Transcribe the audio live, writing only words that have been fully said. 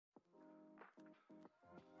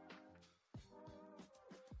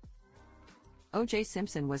O.J.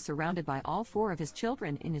 Simpson was surrounded by all four of his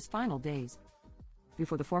children in his final days.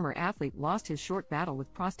 Before the former athlete lost his short battle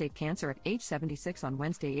with prostate cancer at age 76 on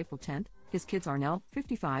Wednesday, April 10, his kids Arnelle,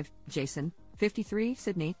 55, Jason, 53,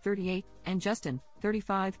 Sydney, 38, and Justin,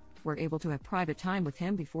 35, were able to have private time with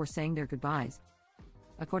him before saying their goodbyes.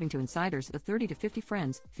 According to insiders, the 30 to 50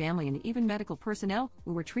 friends, family, and even medical personnel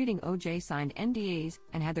who were treating O.J. signed NDAs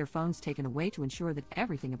and had their phones taken away to ensure that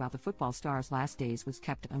everything about the football star's last days was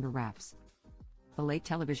kept under wraps. The late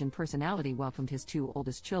television personality welcomed his two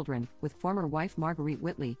oldest children, with former wife Marguerite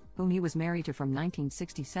Whitley, whom he was married to from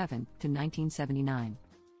 1967 to 1979.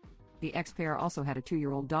 The ex-pair also had a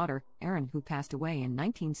 2-year-old daughter, Erin, who passed away in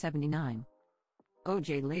 1979.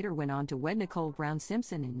 O.J. later went on to wed Nicole Brown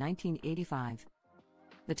Simpson in 1985.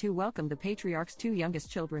 The two welcomed the patriarch's two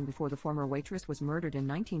youngest children before the former waitress was murdered in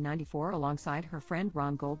 1994 alongside her friend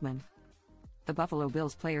Ron Goldman. The Buffalo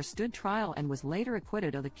Bills player stood trial and was later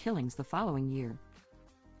acquitted of the killings the following year.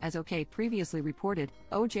 As OK previously reported,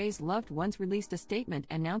 O.J.'s loved ones released a statement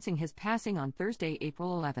announcing his passing on Thursday,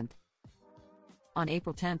 April 11. On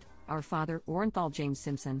April 10, our father, Arnelle James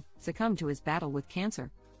Simpson, succumbed to his battle with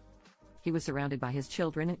cancer. He was surrounded by his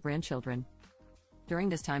children and grandchildren. During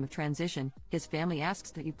this time of transition, his family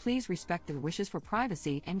asks that you please respect their wishes for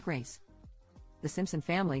privacy and grace. The Simpson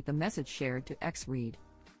family, the message shared to X read.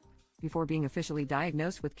 Before being officially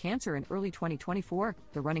diagnosed with cancer in early 2024,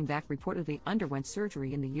 the running back reportedly underwent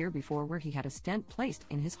surgery in the year before where he had a stent placed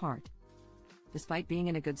in his heart. Despite being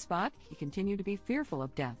in a good spot, he continued to be fearful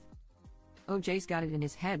of death. O.J.'s got it in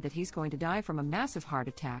his head that he's going to die from a massive heart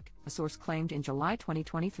attack, a source claimed in July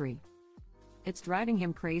 2023. It's driving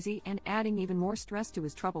him crazy and adding even more stress to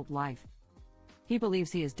his troubled life. He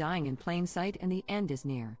believes he is dying in plain sight and the end is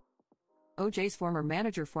near. O.J.'s former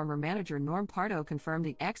manager Norm Pardo confirmed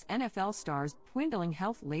the ex-NFL star's dwindling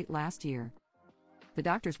health late last year. The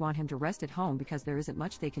doctors want him to rest at home because there isn't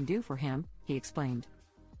much they can do for him, he explained.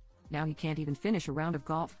 Now he can't even finish a round of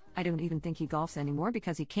golf. I don't even think he golfs anymore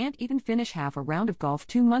because he can't even finish half a round of golf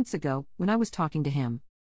 2 months ago when I was talking to him.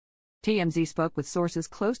 TMZ spoke with sources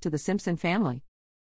close to the Simpson family.